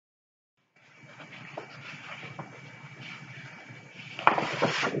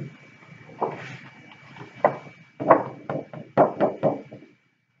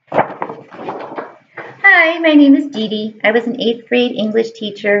my name is Dee Dee. I was an 8th grade English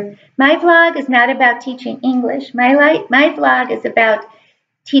teacher. My vlog is not about teaching English. My vlog is about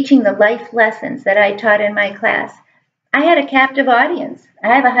teaching the life lessons that I taught in my class. I had a captive audience. I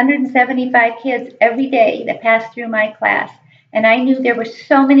have 175 kids every day that pass through my class, and I knew there were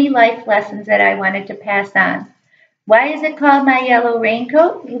so many life lessons that I wanted to pass on. Why is it called my yellow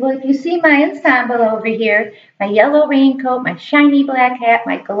raincoat? Well, if you see my ensemble over here, my yellow raincoat, my shiny black hat,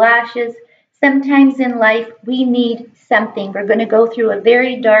 my galoshes, sometimes in life we need something. We're going to go through a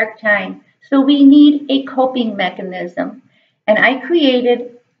very dark time, so we need a coping mechanism. And I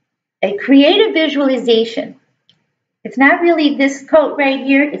created a creative visualization. It's not really this coat right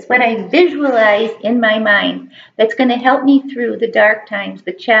here, it's what I visualize in my mind that's going to help me through the dark times,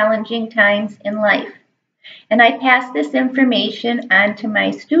 the challenging times in life. And I pass this information on to my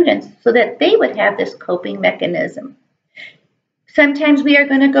students so that they would have this coping mechanism. Sometimes we are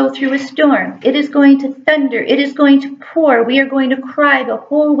going to go through a storm. It is going to thunder. It is going to pour. We are going to cry the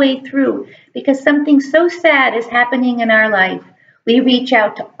whole way through because something so sad is happening in our life. We reach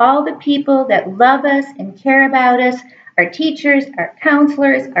out to all the people that love us and care about us, our teachers, our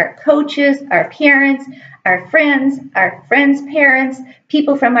counselors, our coaches, our parents, our friends' parents,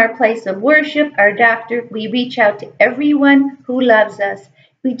 people from our place of worship, our doctor. We reach out to everyone who loves us.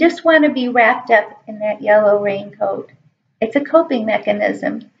 We just want to be wrapped up in that yellow raincoat. It's a coping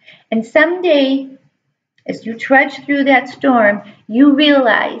mechanism. And someday, as you trudge through that storm, you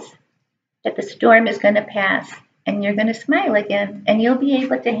realize that the storm is going to pass and you're going to smile again and you'll be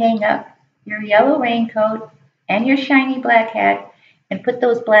able to hang up your yellow raincoat and your shiny black hat and put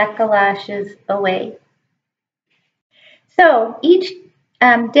those black galoshes away. So each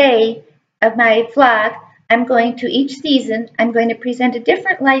day of my vlog, each season, I'm going to present a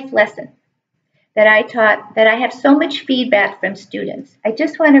different life lesson that I taught, that I have so much feedback from students. I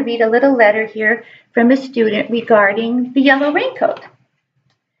just want to read a little letter here from a student regarding the yellow raincoat.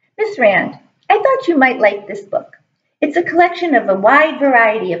 Miss Rand, I thought you might like this book. It's a collection of a wide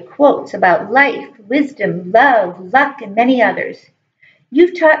variety of quotes about life, wisdom, love, luck, and many others.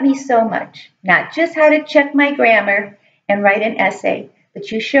 You've taught me so much, not just how to check my grammar and write an essay, but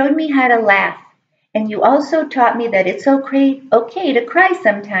you showed me how to laugh. And you also taught me that it's okay to cry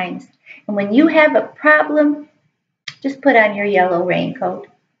sometimes. And when you have a problem, just put on your yellow raincoat.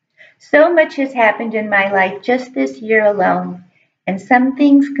 So much has happened in my life just this year alone, and some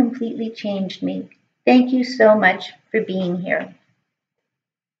things completely changed me. Thank you so much for being here.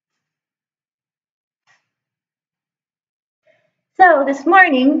 So this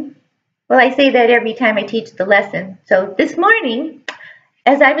morning, well, I say that every time I teach the lesson. So this morning,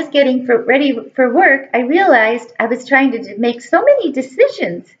 as I was getting ready for work, I realized I was trying to make so many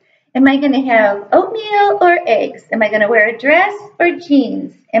decisions. Am I going to have oatmeal or eggs? Am I going to wear a dress or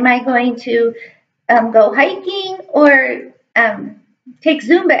jeans? Am I going to go hiking or take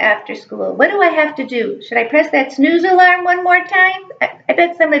Zumba after school? What do I have to do? Should I press that snooze alarm one more time? I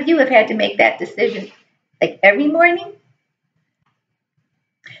bet some of you have had to make that decision like every morning.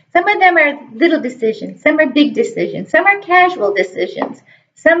 Some of them are little decisions. Some are big decisions. Some are casual decisions.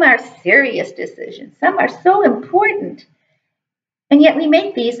 Some are serious decisions. Some are so important. And yet we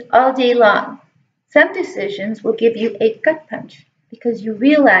make these all day long. Some decisions will give you a gut punch because you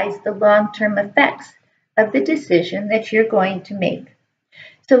realize the long-term effects of the decision that you're going to make.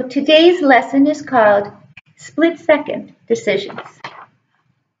 So today's lesson is called Split-Second Decisions.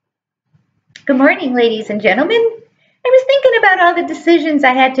 Good morning, ladies and gentlemen. I was thinking about all the decisions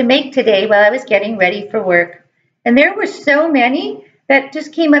I had to make today while I was getting ready for work. And there were so many that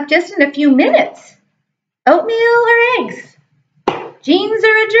just came up just in a few minutes. Oatmeal or eggs? Jeans or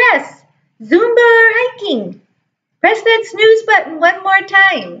a dress? Zumba or hiking? Press that snooze button one more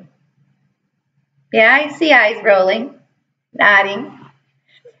time. Yeah, I see eyes rolling, nodding.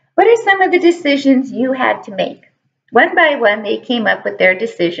 What are some of the decisions you had to make? One by one, they came up with their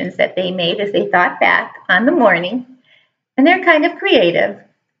decisions that they made as they thought back on the morning, and they're kind of creative.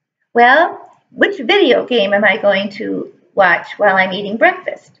 Well, which video game am I going to watch while I'm eating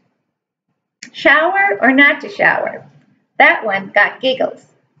breakfast? Shower or not to shower? That one got giggles.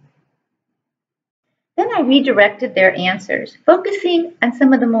 Then I redirected their answers, focusing on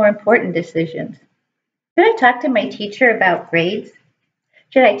some of the more important decisions. Should I talk to my teacher about grades?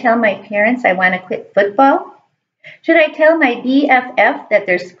 Should I tell my parents I want to quit football? Should I tell my BFF that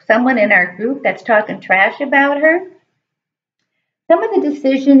there's someone in our group that's talking trash about her? Some of the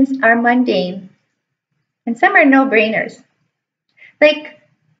decisions are mundane, and some are no-brainers, like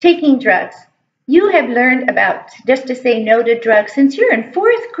taking drugs. You have learned about just to say no to drugs since you're in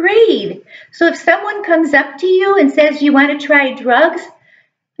 4th grade. So if someone comes up to you and says you want to try drugs,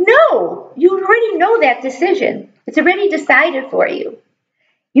 No, you already know that decision. It's already decided for you.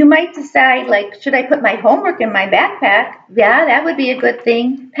 You might decide, like, should I put my homework in my backpack? Yeah, that would be a good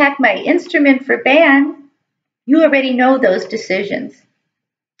thing. Pack my instrument for band. You already know those decisions.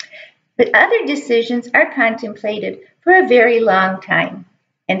 But other decisions are contemplated for a very long time,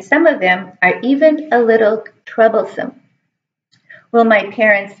 and some of them are even a little troublesome. Will my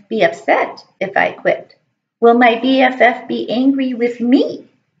parents be upset if I quit? Will my BFF be angry with me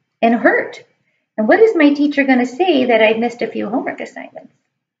and hurt? And what is my teacher going to say that I missed a few homework assignments?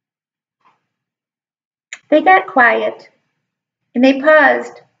 They got quiet and they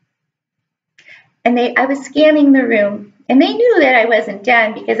paused and I was scanning the room and they knew that I wasn't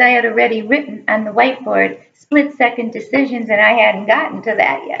done because I had already written on the whiteboard split-second decisions and I hadn't gotten to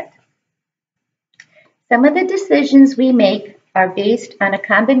that yet. Some of the decisions we make are based on a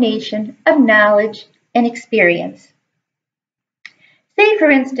combination of knowledge and experience. Say, for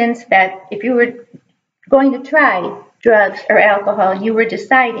instance, that if you were going to try drugs or alcohol and you were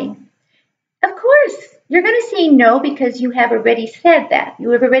deciding, of course, you're going to say no because you have already said that. You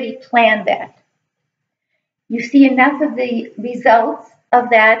have already planned that. You see enough of the results of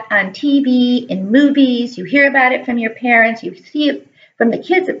that on TV, in movies, you hear about it from your parents, you see it from the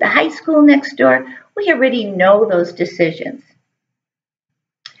kids at the high school next door. We already know those decisions.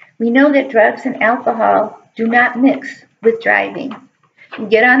 We know that drugs and alcohol do not mix with driving. You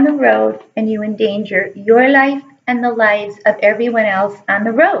get on the road and you endanger your life and the lives of everyone else on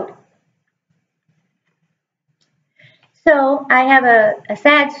the road. So I have a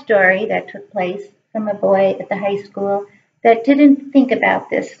sad story that took place from a boy at the high school that didn't think about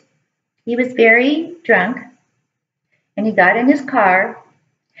this. He was very drunk and he got in his car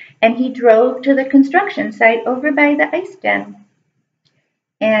and he drove to the construction site over by the ice den.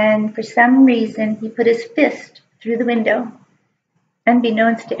 And for some reason, he put his fist through the window.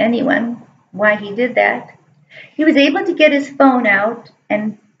 Unbeknownst to anyone why he did that. He was able to get his phone out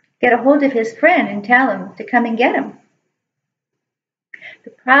and get a hold of his friend and tell him to come and get him. The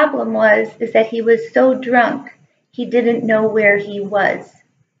problem is that he was so drunk, he didn't know where he was.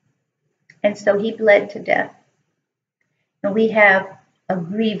 And so he bled to death. And we have a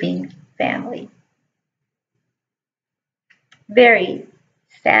grieving family. Very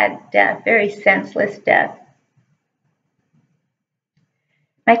sad death, very senseless death.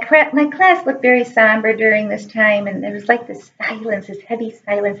 My class looked very somber during this time, and there was like this silence, this heavy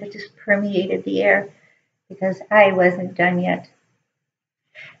silence that just permeated the air because I wasn't done yet.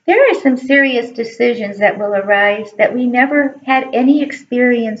 There are some serious decisions that will arise that we never had any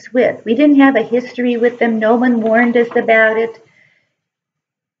experience with. We didn't have a history with them. No one warned us about it.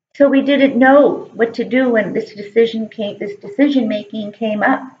 So we didn't know what to do when this decision making came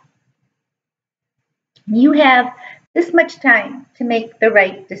up. You have this much time to make the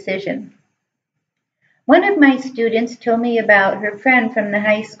right decision. One of my students told me about her friend from the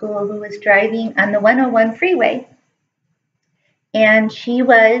high school who was driving on the 101 freeway. And she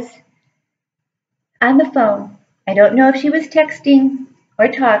was on the phone. I don't know if she was texting or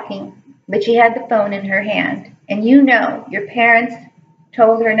talking, but she had the phone in her hand. And you know, her parents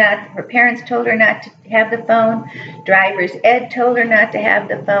told her not to have the phone. Driver's ed told her not to have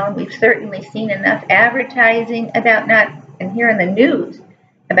the phone. We've certainly seen enough advertising about and here in the news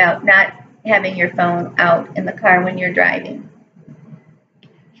about not having your phone out in the car when you're driving.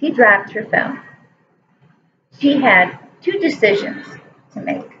 She dropped her phone. She had two decisions to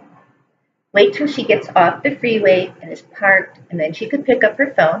make. Wait till she gets off the freeway and is parked, and then she could pick up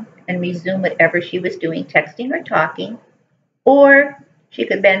her phone and resume whatever she was doing, texting or talking, or she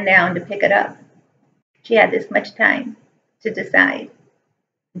could bend down to pick it up. She had this much time to decide,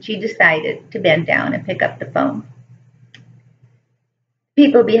 and she decided to bend down and pick up the phone.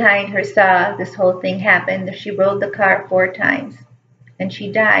 People behind her saw this whole thing happen. She rolled the car 4 times, and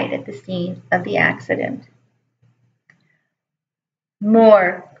she died at the scene of the accident.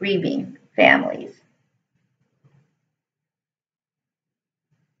 More grieving families.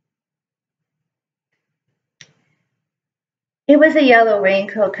 It was a yellow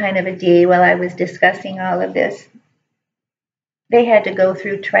raincoat kind of a day while I was discussing all of this. They had to go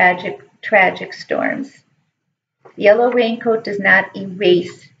through tragic storms. The yellow raincoat does not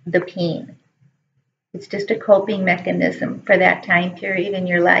erase the pain. It's just a coping mechanism for that time period in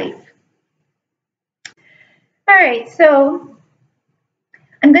your life. All right, so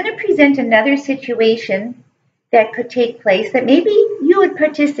I'm going to present another situation that could take place that maybe you would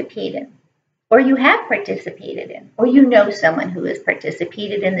participate in, or you have participated in, or you know someone who has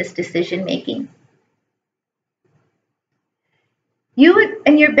participated in this decision making. You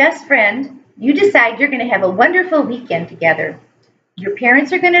and your best friend, you decide you're going to have a wonderful weekend together. Your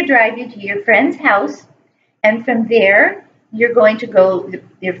parents are going to drive you to your friend's house, and from there, you're going to go,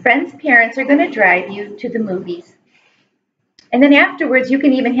 your friend's parents are going to drive you to the movies. And then afterwards, you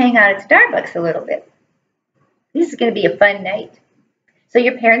can even hang out at Starbucks a little bit. This is going to be a fun night. So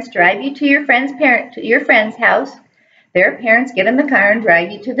your parents drive you to your friend's house. Their parents get in the car and drive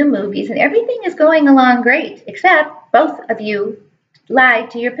you to the movies, and everything is going along great, except both of you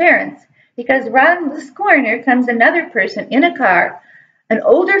lied to your parents, because around this corner comes another person in a car, an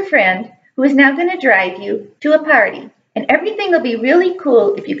older friend who is now going to drive you to a party. And everything will be really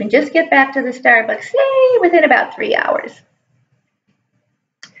cool if you can just get back to the Starbucks, say, within about 3 hours.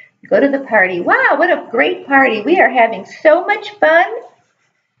 You go to the party. Wow, what a great party. We are having so much fun.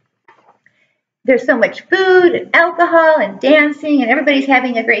 There's so much food and alcohol and dancing, and everybody's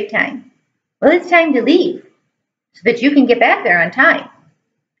having a great time. Well, it's time to leave so that you can get back there on time.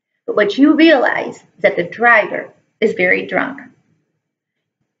 But what you realize is that the driver is very drunk.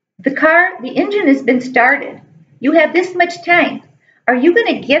 The engine has been started. You have this much time. Are you going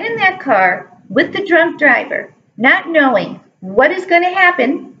to get in that car with the drunk driver, not knowing what is going to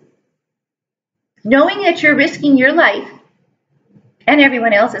happen, knowing that you're risking your life and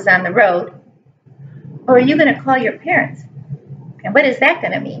everyone else is on the road? Or are you going to call your parents? And what is that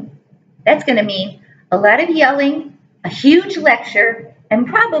going to mean? That's going to mean a lot of yelling, a huge lecture, and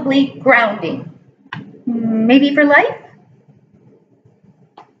probably grounding. Maybe for life?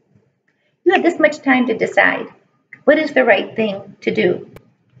 You have this much time to decide. What is the right thing to do?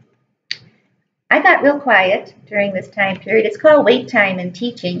 I got real quiet during this time period. It's called wait time in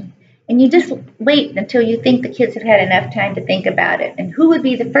teaching. And you just wait until you think the kids have had enough time to think about it. And who would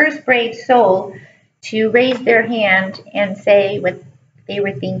be the first brave soul to raise their hand and say what they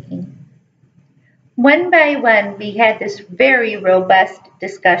were thinking? One by one, we had this very robust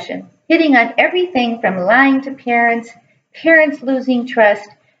discussion, hitting on everything from lying to parents, parents losing trust,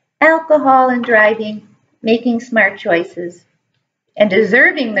 alcohol and driving, making smart choices, and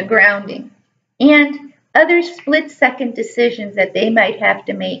deserving the grounding, and other split-second decisions that they might have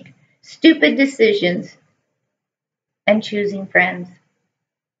to make, stupid decisions, and choosing friends.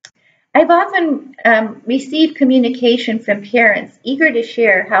 I've often received communication from parents eager to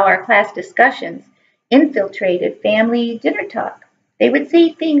share how our class discussions infiltrated family dinner talk. They would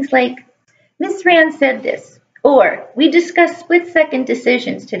say things like, "Miss Rand said this," or "We discussed split-second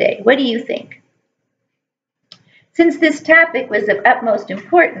decisions today. What do you think?" Since this topic was of utmost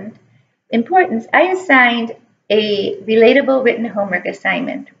importance, I assigned a relatable written homework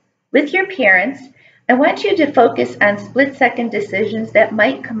assignment. With your parents, I want you to focus on split-second decisions that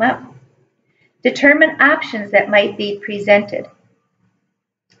might come up. Determine options that might be presented.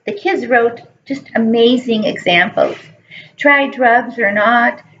 The kids wrote just amazing examples. Try drugs or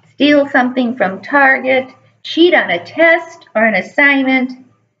not, steal something from Target, cheat on a test or an assignment,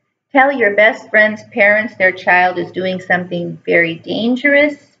 tell your best friend's parents their child is doing something very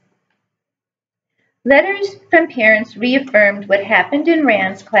dangerous. Letters from parents reaffirmed what happened in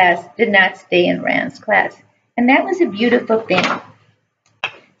Rand's class did not stay in Rand's class, and that was a beautiful thing.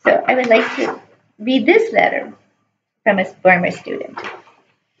 So I would like to read this letter from a former student.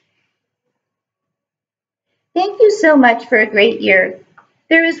 Thank you so much for a great year.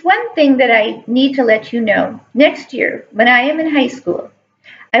 There is one thing that I need to let you know. Next year, when I am in high school,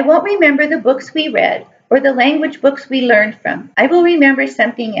 I won't remember the books we read or the language books we learned from. I will remember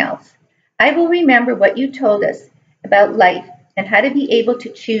something else. I will remember what you told us about life and how to be able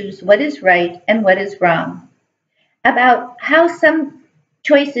to choose what is right and what is wrong. About how some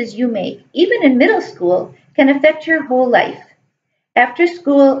choices you make, even in middle school, can affect your whole life. After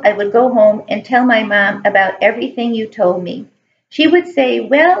school, I would go home and tell my mom about everything you told me. She would say,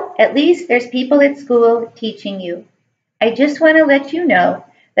 "Well, at least there's people at school teaching you." I just want to let you know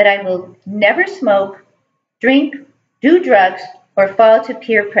that I will never smoke, drink, do drugs, or fall to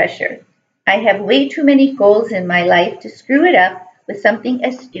peer pressure. I have way too many goals in my life to screw it up with something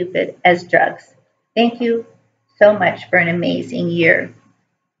as stupid as drugs. Thank you so much for an amazing year.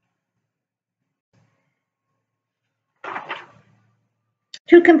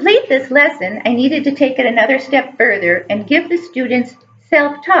 To complete this lesson, I needed to take it another step further and give the students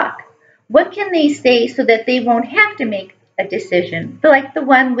self-talk. What can they say so that they won't have to make a decision, like the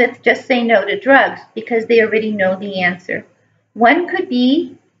one with just say no to drugs because they already know the answer? One could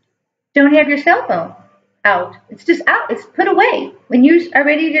be, don't have your cell phone out. It's just out. It's put away. When you are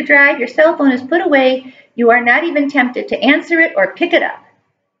ready to drive, your cell phone is put away. You are not even tempted to answer it or pick it up.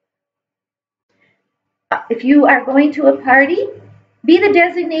 If you are going to a party, be the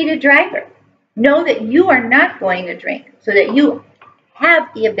designated driver. Know that you are not going to drink so that you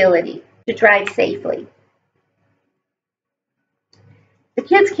have the ability to drive safely. The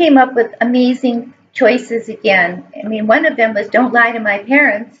kids came up with amazing choices again. I mean, one of them was don't lie to my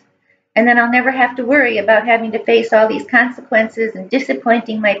parents, and then I'll never have to worry about having to face all these consequences and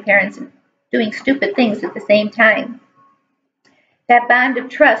disappointing my parents and doing stupid things at the same time. That bond of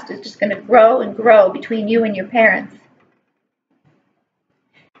trust is just going to grow and grow between you and your parents.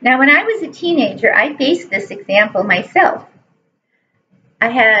 Now, when I was a teenager, I faced this example myself. I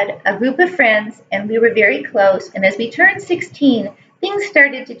had a group of friends, and we were very close, and as we turned 16, things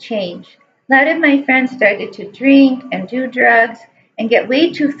started to change. A lot of my friends started to drink and do drugs and get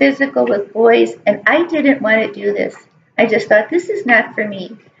way too physical with boys, and I didn't want to do this. I just thought, this is not for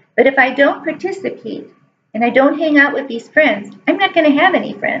me. But if I don't participate and I don't hang out with these friends, I'm not going to have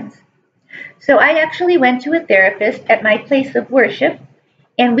any friends. So I actually went to a therapist at my place of worship,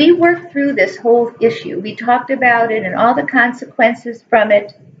 and we worked through this whole issue. We talked about it and all the consequences from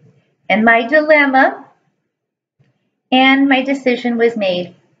it, and my dilemma, and my decision was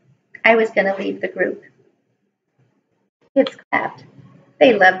made. I was going to leave the group. Kids clapped.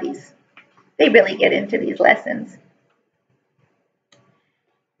 They love these. They really get into these lessons.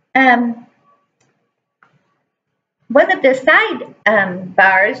 One of the side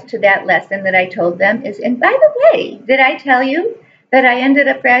bars to that lesson that I told them is, and by the way, did I tell you that I ended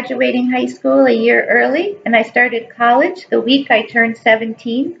up graduating high school a year early and I started college the week I turned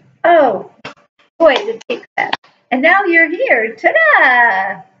 17? Oh, boy, did they clap. And now you're here.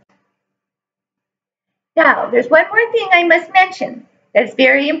 Ta-da! Now, there's one more thing I must mention that's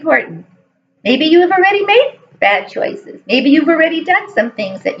very important. Maybe you have already made bad choices. Maybe you've already done some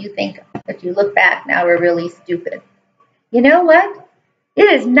things that you think, if you look back now, are really stupid. You know what? It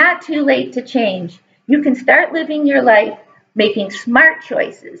is not too late to change. You can start living your life making smart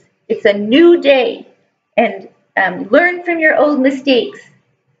choices. It's a new day. And learn from your old mistakes.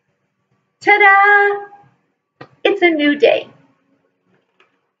 Ta-da! It's a new day.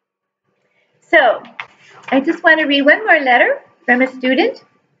 So, I just want to read one more letter from a student.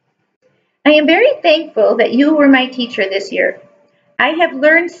 I am very thankful that you were my teacher this year. I have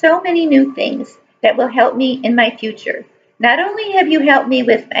learned so many new things that will help me in my future. Not only have you helped me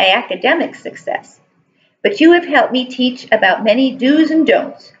with my academic success, but you have helped me teach about many do's and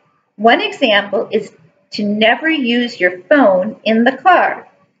don'ts. One example is to never use your phone in the car.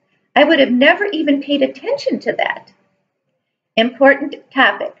 I would have never even paid attention to that. Important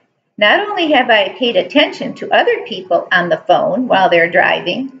topic. Not only have I paid attention to other people on the phone while they're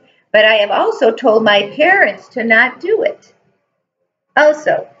driving, but I have also told my parents to not do it.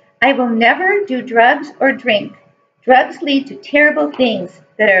 Also, I will never do drugs or drink. Drugs lead to terrible things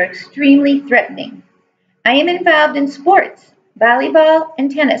that are extremely threatening. I am involved in sports, volleyball and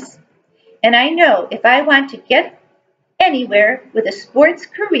tennis, and I know if I want to get anywhere with a sports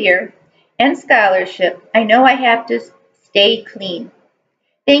career and scholarship, I know I have to stay clean.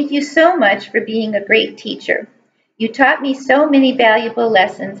 Thank you so much for being a great teacher. You taught me so many valuable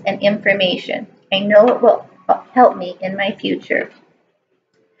lessons and information. I know it will help me in my future.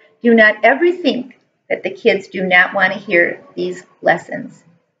 Do not ever think that the kids do not want to hear these lessons.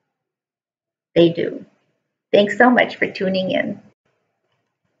 They do. Thanks so much for tuning in.